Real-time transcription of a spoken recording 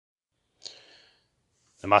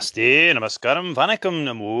Namaste, Namaskaram, Vanakkam,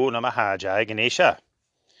 Namo Namaha, Jai Ganesha.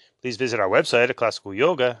 Please visit our website at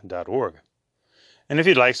classicalyoga.org. And if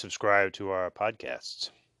you'd like, subscribe to our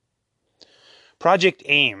podcasts. Project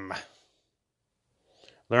AIM,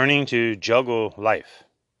 learning to juggle life.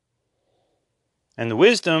 And the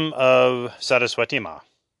wisdom of Saraswati Ma,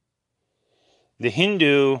 the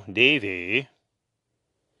Hindu Devi,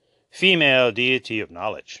 female deity of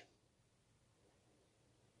knowledge.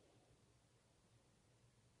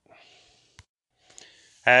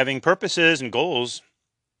 Having purposes and goals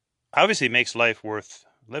obviously makes life worth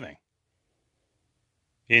living.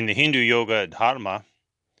 In the Hindu yoga dharma,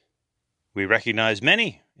 we recognize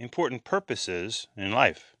many important purposes in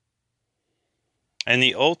life. And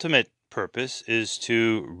the ultimate purpose is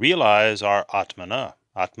to realize our Atmana,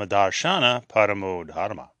 Atmadarshana Paramo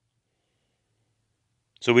Dharma.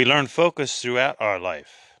 So we learn focus throughout our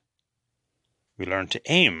life. We learn to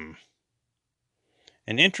aim.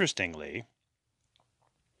 And interestingly,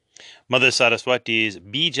 Mother Saraswati's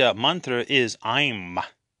Bija mantra is Aim,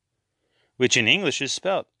 which in English is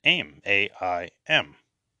spelled AIM, A-I-M.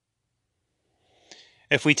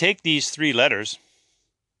 If we take these three letters,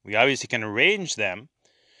 we obviously can arrange them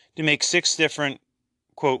to make 6 different,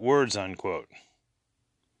 quote, words, unquote.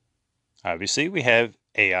 Obviously, we have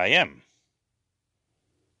AIM,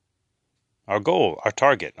 our goal, our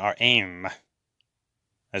target, our aim,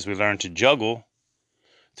 as we learn to juggle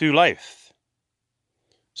through life.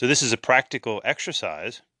 So this is a practical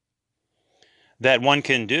exercise that one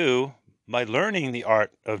can do by learning the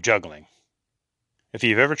art of juggling. If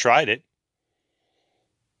you've ever tried it,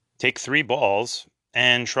 take 3 balls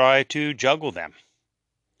and try to juggle them.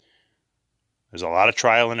 There's a lot of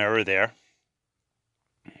trial and error there.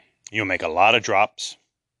 You'll make a lot of drops.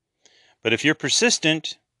 But if you're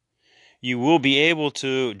persistent, you will be able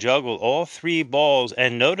to juggle all 3 balls.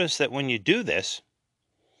 And notice that when you do this,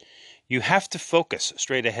 you have to focus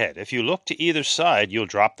straight ahead. If you look to either side, you'll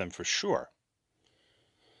drop them for sure.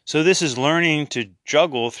 So this is learning to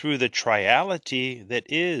juggle through the triality that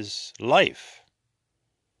is life.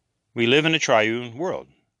 We live in a triune world.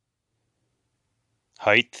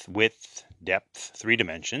 Height, width, depth, 3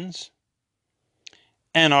 dimensions.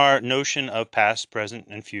 And our notion of past, present,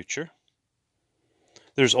 and future.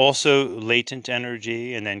 There's also latent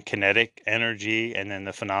energy, and then kinetic energy, and then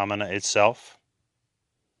the phenomena itself.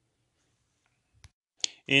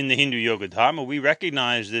 In the Hindu Yoga Dharma, we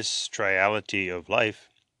recognize this triality of life,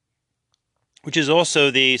 which is also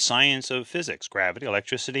the science of physics, gravity,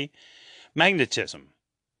 electricity, magnetism.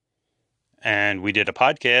 And we did a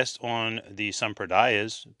podcast on the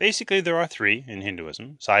sampradayas. Basically, there are 3 in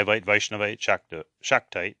Hinduism, Saivite, Vaishnavite,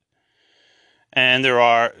 Shaktite. And there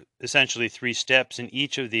are essentially 3 steps in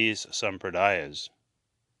each of these sampradayas.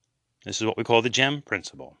 This is what we call the gem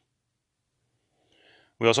principle.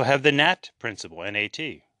 We also have the NAT principle,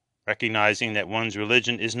 N-A-T, recognizing that one's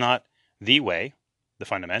religion is not the way, the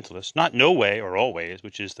fundamentalist, not no way or all ways,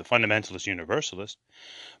 which is the fundamentalist universalist,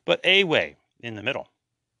 but a way in the middle.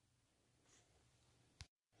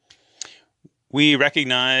 We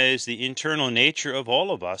recognize the internal nature of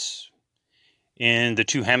all of us in the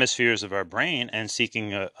 2 hemispheres of our brain and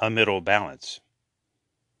seeking a middle balance.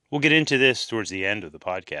 We'll get into this towards the end of the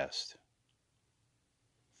podcast.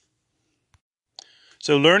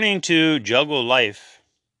 So learning to juggle life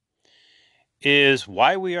is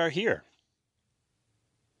why we are here.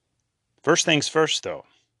 First things first, though.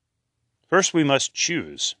 First, we must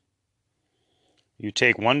choose. You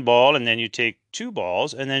take 1 ball, and then you take 2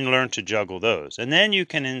 balls, and then learn to juggle those. And then you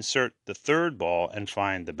can insert the 3rd ball and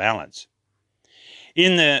find the balance.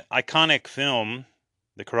 In the iconic film,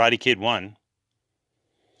 The Karate Kid 1,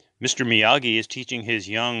 Mr. Miyagi is teaching his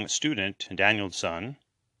young student, Daniel's son,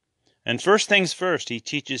 and first things first, he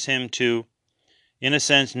teaches him to, in a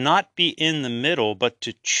sense, not be in the middle, but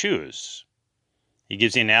to choose. He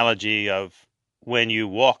gives the analogy of when you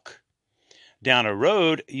walk down a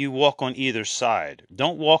road, you walk on either side.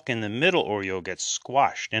 Don't walk in the middle or you'll get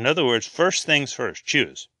squashed. In other words, first things first,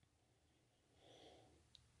 choose.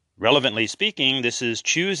 Relevantly speaking, this is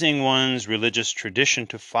choosing one's religious tradition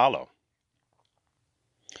to follow.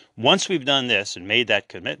 Once we've done this and made that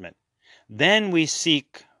commitment, then we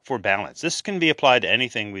seek for balance. This can be applied to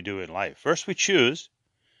anything we do in life. First we choose,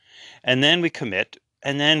 and then we commit,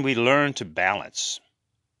 and then we learn to balance.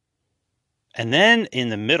 And then in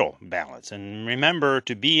the middle, balance. And remember,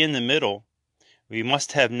 to be in the middle, we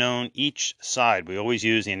must have known each side. We always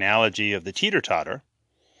use the analogy of the teeter-totter.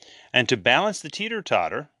 And to balance the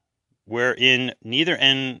teeter-totter, wherein neither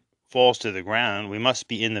end falls to the ground, we must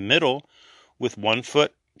be in the middle with 1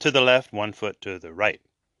 foot to the left, 1 foot to the right.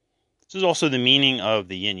 This is also the meaning of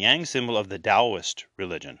the yin-yang symbol of the Taoist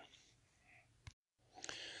religion.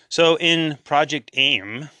 So in Project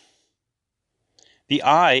AIM, the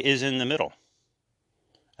I is in the middle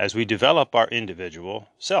as we develop our individual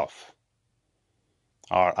self,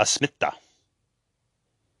 our asmita.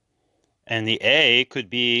 And the A could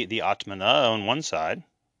be the Atmana on one side,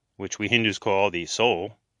 which we Hindus call the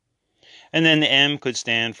soul, and then the M could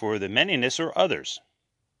stand for the manyness or others.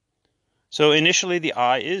 So initially the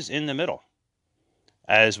I is in the middle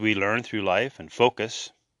as we learn through life and focus.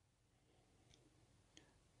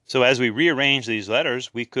 So as we rearrange these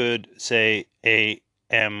letters, we could say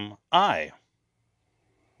A-M-I,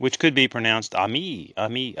 which could be pronounced Ami,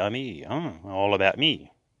 Ami, Ami, all about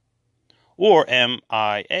me. Or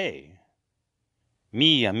M-I-A,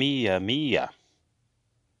 Mia, Mia, Mia.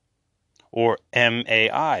 Or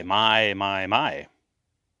M-A-I, my.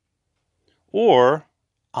 Or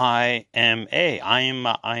I-M-A, I'm,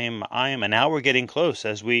 and now we're getting close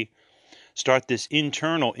as we start this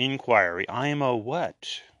internal inquiry. I am a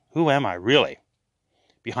what? Who am I really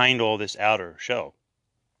behind all this outer show?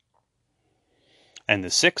 And the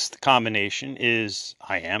sixth combination is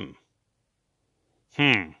I am.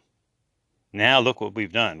 Now look what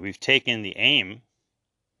we've done. We've taken the aim,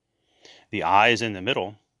 the I is in the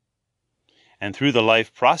middle, and through the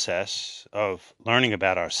life process of learning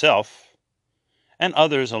about ourselves and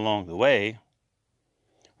others along the way,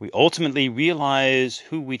 we ultimately realize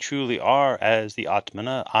who we truly are as the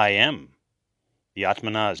Atmana, I am. The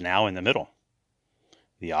Atmana is now in the middle.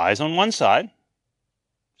 The I is on one side,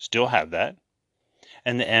 still have that,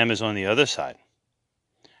 and the M is on the other side.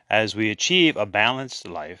 As we achieve a balanced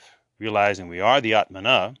life, realizing we are the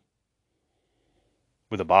Atmana,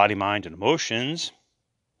 with a body, mind, and emotions,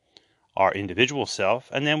 our individual self,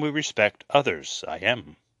 and then we respect others, I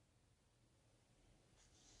am.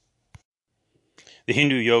 The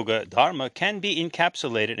Hindu yoga dharma can be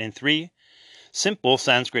encapsulated in three simple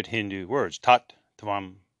Sanskrit Hindu words: tat,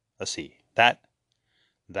 tvam, asi, that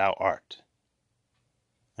thou art.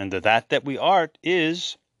 And the that we art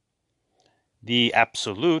is the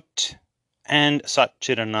absolute and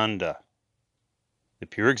Satchidananda, the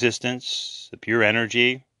pure existence, the pure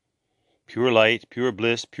energy, pure light, pure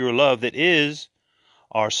bliss, pure love that is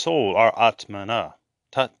our soul, our Atmana.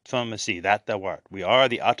 Tat tvam asi, that thou art. We are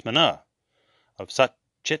the Atmana of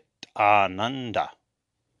Satchit Ananda,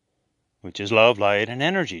 which is love, light, and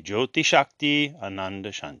energy. Jyoti Shakti Ananda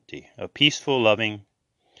Shanti, a peaceful, loving,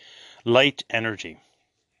 light energy.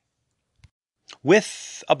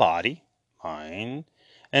 With a body, mind,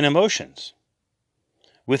 and emotions.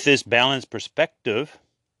 With this balanced perspective,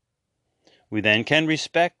 we then can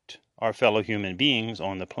respect our fellow human beings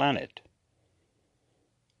on the planet.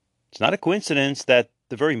 It's not a coincidence that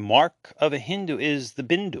the very mark of a Hindu is the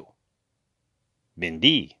bindu,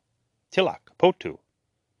 bindi, tilak, potu,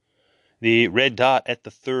 the red dot at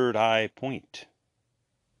the third eye point.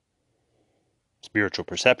 Spiritual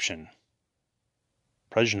perception,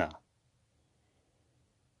 prajna.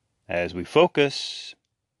 As we focus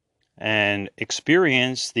and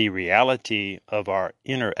experience the reality of our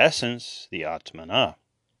inner essence, the Atmana.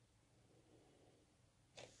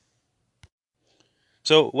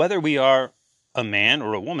 So whether we are a man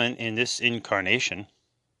or a woman in this incarnation,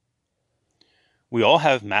 we all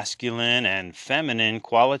have masculine and feminine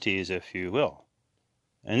qualities, if you will.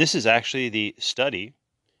 And this is actually the study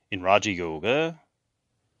in Raja Yoga,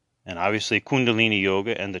 and obviously Kundalini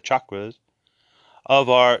Yoga and the chakras, of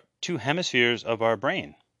our two hemispheres of our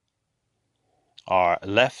brain. Our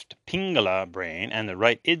left Pingala brain and the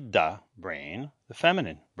right Ida brain, the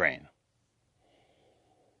feminine brain.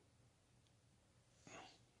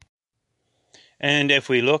 And if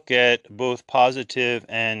we look at both positive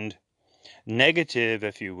and negative,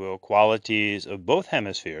 if you will, qualities of both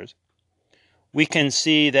hemispheres, we can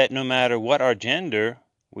see that no matter what our gender,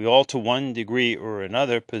 we all to one degree or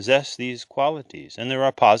another possess these qualities. And there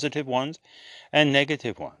are positive ones and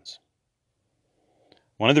negative ones.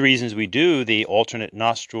 One of the reasons we do the alternate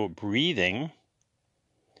nostril breathing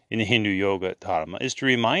in the Hindu yoga dharma is to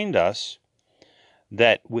remind us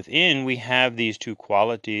that within we have these two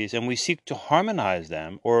qualities and we seek to harmonize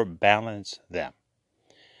them or balance them.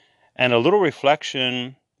 And a little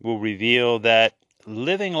reflection will reveal that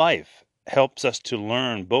living life helps us to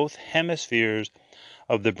learn both hemispheres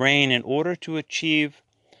of the brain in order to achieve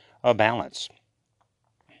a balance.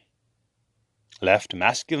 Left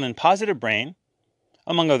masculine positive brain,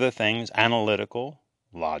 among other things, analytical,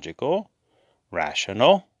 logical,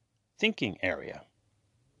 rational, thinking area.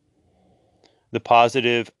 The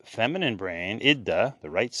positive feminine brain, Ida, the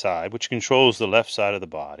right side, which controls the left side of the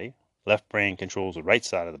body. Left brain controls the right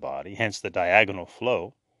side of the body, hence the diagonal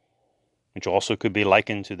flow. which also could be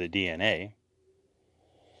likened to the DNA.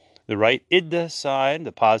 The right Ida side,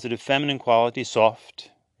 the positive feminine quality,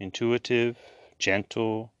 soft, intuitive,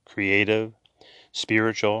 gentle, creative,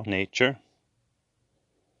 spiritual nature.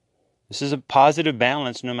 This is a positive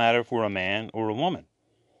balance no matter if we're a man or a woman.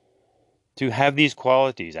 To have these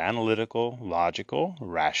qualities, analytical, logical,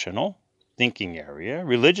 rational, thinking area,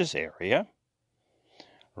 religious area,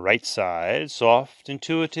 right side, soft,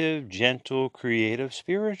 intuitive, gentle, creative,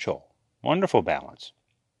 spiritual. Wonderful balance.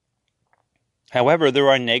 However, there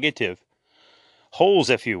are negative holes,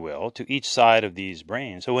 if you will, to each side of these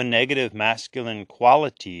brains. So a negative masculine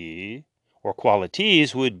quality or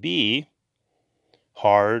qualities would be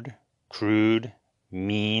hard, crude,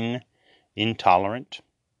 mean, intolerant.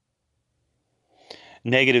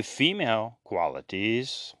 Negative female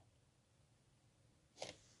qualities,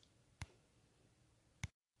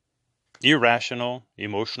 irrational,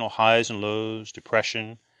 emotional highs and lows,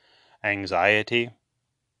 depression, anxiety.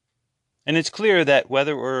 And it's clear that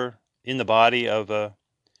whether we're in the body of a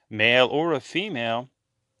male or a female,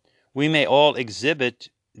 we may all exhibit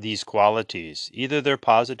these qualities. Either they're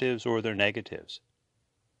positives or they're negatives.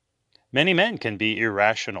 Many men can be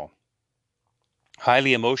irrational,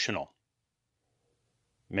 highly emotional.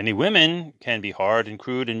 Many women can be hard and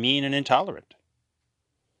crude and mean and intolerant.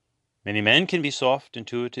 Many men can be soft,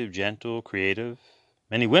 intuitive, gentle, creative.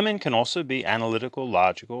 Many women can also be analytical,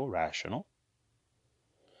 logical, rational.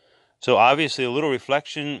 So obviously a little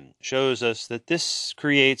reflection shows us that this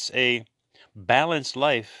creates a balanced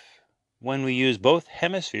life when we use both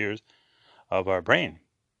hemispheres of our brain.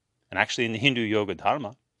 And actually in the Hindu Yoga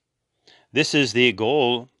Dharma, this is the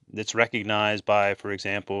goal that's recognized by, for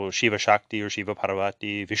example, Shiva Shakti or Shiva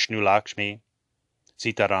Parvati, Vishnu Lakshmi,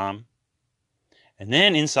 Sitaram. And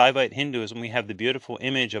then in Saivite Hinduism, we have the beautiful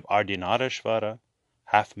image of Ardhanarishvara,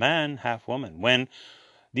 half man, half woman. When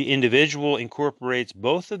the individual incorporates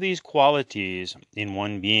both of these qualities in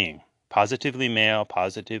one being, positively male,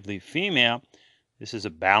 positively female, this is a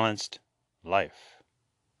balanced life.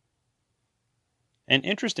 And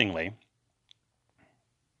interestingly,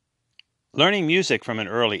 learning music from an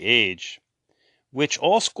early age, which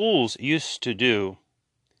all schools used to do,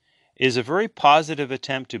 is a very positive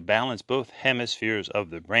attempt to balance both hemispheres of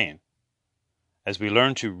the brain. As we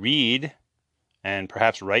learn to read and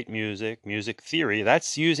perhaps write music, music theory,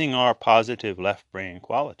 that's using our positive left brain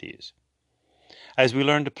qualities. As we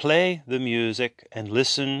learn to play the music and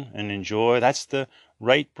listen and enjoy, that's the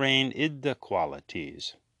right brain Ida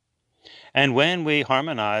qualities. And when we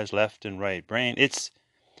harmonize left and right brain, it's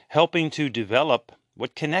helping to develop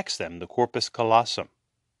what connects them, the corpus callosum,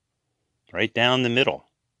 right down the middle.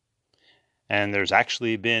 And there's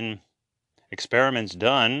actually been experiments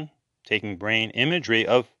done taking brain imagery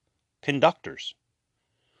of conductors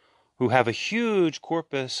who have a huge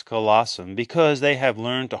corpus callosum because they have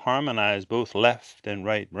learned to harmonize both left and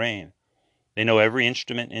right brain. They know every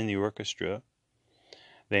instrument in the orchestra.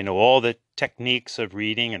 They know all the techniques of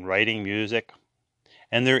reading and writing music.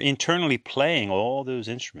 And they're internally playing all those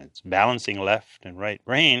instruments, balancing left and right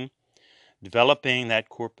brain, developing that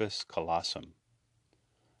corpus callosum.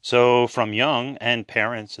 So from young, and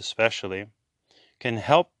parents especially, can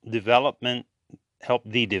help the development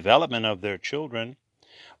of their children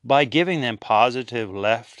by giving them positive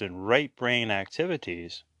left and right brain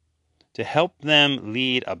activities to help them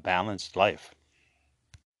lead a balanced life.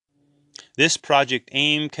 This Project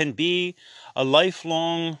AIM can be a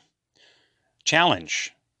lifelong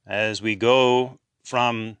challenge as we go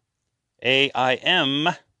from AIM,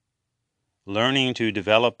 learning to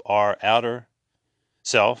develop our outer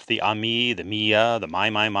self, the Ami, the Miya, the my,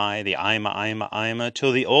 the Ima,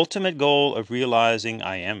 till the ultimate goal of realizing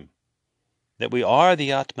I am, that we are the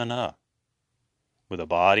Atmana, with a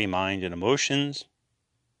body, mind, and emotions.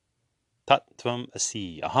 Tattvam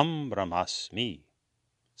asi, aham brahmasmi,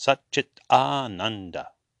 satchit ananda,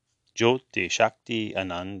 jyoti shakti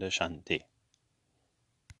ananda shanti.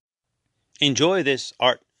 Enjoy this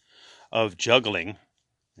art of juggling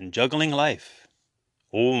and juggling life.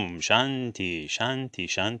 Om Shanti Shanti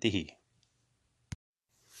Shanti.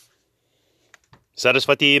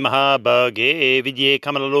 Saraswati Ma Vidye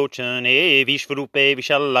Kamalalochane Vishvarupe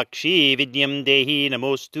Vishalakshi Vidyam Dehi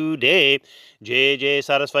Namostude. Jai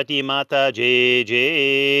Saraswati Mata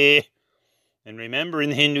Jai. And remember,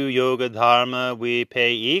 in Hindu Yoga Dharma, we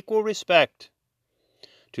pay equal respect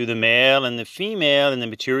to the male and the female in the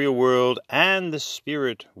material world and the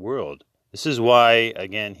spirit world. This is why,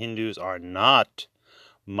 again, Hindus are not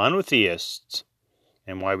monotheists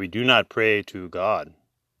and why we do not pray to God.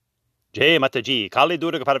 Jai Mataji, Kali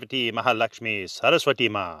Durga Parvati, Mahalakshmi, Saraswati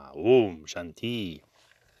Ma, Om Shanti.